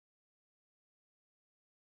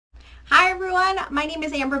Hi everyone, my name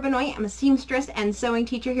is Amber Benoit. I'm a seamstress and sewing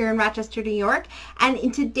teacher here in Rochester, New York. And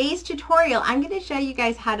in today's tutorial, I'm going to show you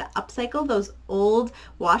guys how to upcycle those old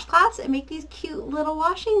washcloths and make these cute little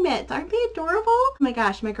washing mitts. Aren't they adorable? Oh my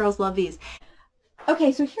gosh, my girls love these.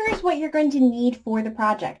 Okay, so here's what you're going to need for the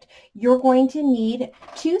project. You're going to need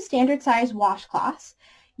 2 standard size washcloths.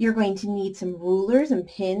 You're going to need some rulers and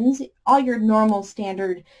pins, all your normal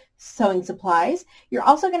standard sewing supplies. You're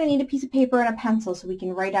also going to need a piece of paper and a pencil so we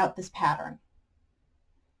can write out this pattern.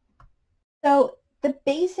 So the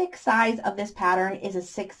basic size of this pattern is a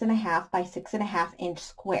 6.5 by 6.5 inch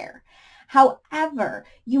square. However,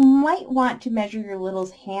 you might want to measure your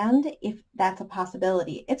little's hand if that's a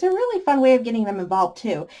possibility. It's a really fun way of getting them involved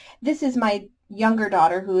too. This is my younger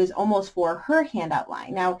daughter who is almost 4, her hand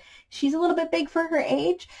outline. Now, she's a little bit big for her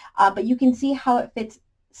age, but you can see how it fits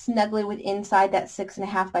snugly with inside that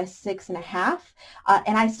 6.5 by 6.5,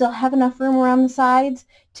 and I still have enough room around the sides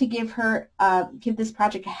to give her give this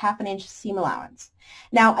project a 1/2 inch seam allowance.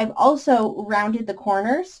 Now, I've also rounded the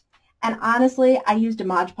corners, and honestly, I used a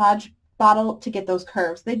Mod Podge bottle to get those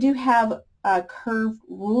curves. They do have curved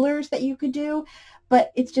rulers that you could do,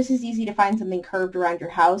 but it's just as easy to find something curved around your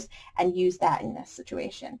house and use that in this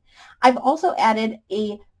situation. I've also added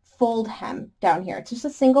a fold hem down here. It's just a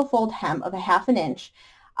single fold hem of a 1/2 inch.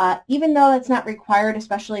 Even though that's not required,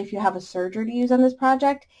 especially if you have a serger to use on this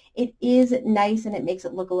project, it is nice and it makes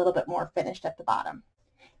it look a little bit more finished at the bottom.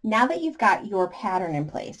 Now that you've got your pattern in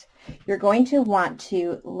place, you're going to want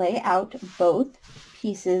to lay out both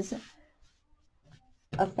pieces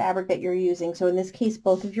of fabric that you're using. So in this case,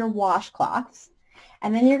 both of your washcloths.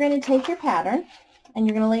 And then you're going to take your pattern and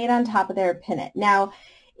you're going to lay it on top of there and pin it. Now,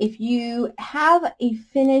 if you have a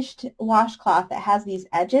finished washcloth that has these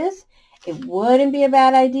edges, it wouldn't be a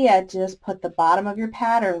bad idea to just put the bottom of your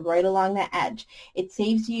pattern right along the edge. It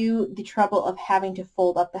saves you the trouble of having to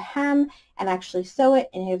fold up the hem and actually sew it,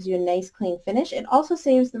 and it gives you a nice clean finish. It also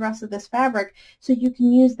saves the rest of this fabric so you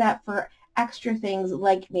can use that for extra things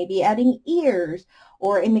like maybe adding ears,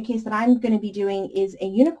 or in the case that I'm going to be doing is a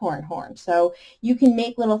unicorn horn. So you can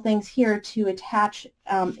make little things here to attach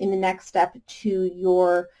in the next step to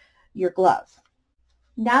your glove.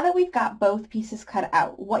 Now that we've got both pieces cut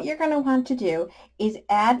out, what you're going to want to do is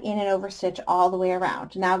add in an overstitch all the way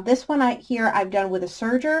around. Now this one I've done with a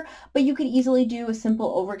serger, but you could easily do a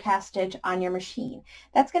simple overcast stitch on your machine.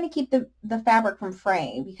 That's going to keep the fabric from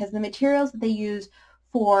fraying, because the materials that they use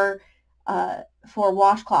for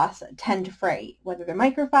washcloths tend to fray, whether they're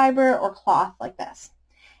microfiber or cloth like this.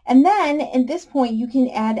 And then at this point you can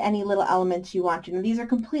add any little elements you want to. Now, these are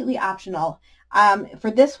completely optional.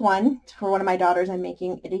 For this one, for one of my daughters, I'm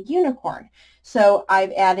making it a unicorn. So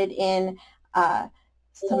I've added in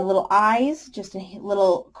some little eyes, just a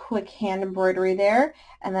little quick hand embroidery there.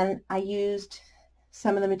 And then I used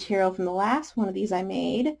some of the material from the last one of these I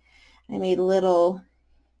made. I made little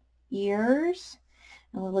ears,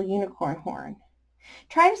 a little unicorn horn.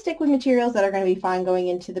 Try to stick with materials that are going to be fine going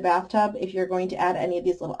into the bathtub if you're going to add any of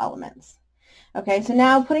these little elements. Okay, so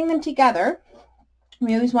now putting them together,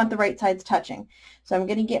 we always want the right sides touching. So I'm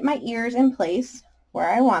going to get my ears in place where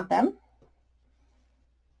I want them.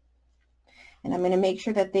 And I'm going to make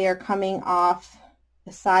sure that they are coming off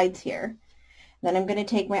the sides here. Then I'm going to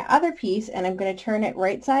take my other piece and I'm going to turn it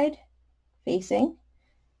right side facing.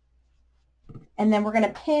 And then we're going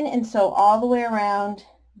to pin and sew all the way around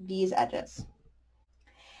these edges.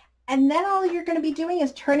 And then all you're going to be doing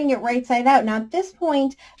is turning it right side out. Now at this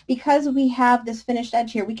point, because we have this finished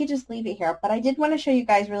edge here, we could just leave it here. But I did want to show you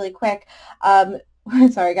guys really quick.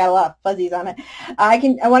 Sorry, I got a lot of fuzzies on it. I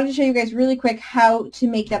wanted to show you guys really quick how to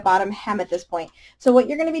make that bottom hem at this point. So what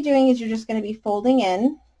you're going to be doing is you're just going to be folding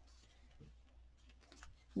in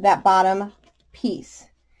that bottom piece.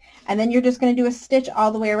 And then you're just going to do a stitch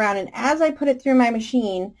all the way around. And as I put it through my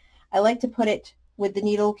machine, I like to put it with the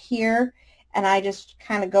needle here, and I just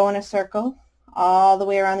kind of go in a circle all the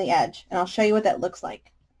way around the edge. And I'll show you what that looks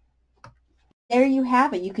like. There you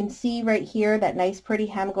have it. You can see right here that nice pretty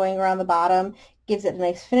hem going around the bottom. Gives it a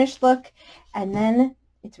nice finished look. And then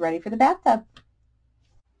it's ready for the bathtub.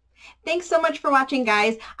 Thanks so much for watching,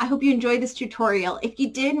 guys. I hope you enjoyed this tutorial. If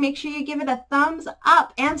you did, make sure you give it a thumbs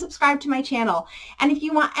up and subscribe to my channel. And if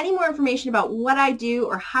you want any more information about what I do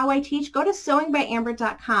or how I teach, go to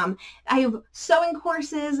sewingbyamber.com. I have sewing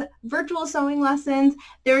courses, virtual sewing lessons.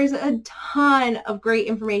 There's a ton of great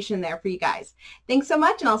information there for you guys. Thanks so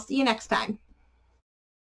much, and I'll see you next time.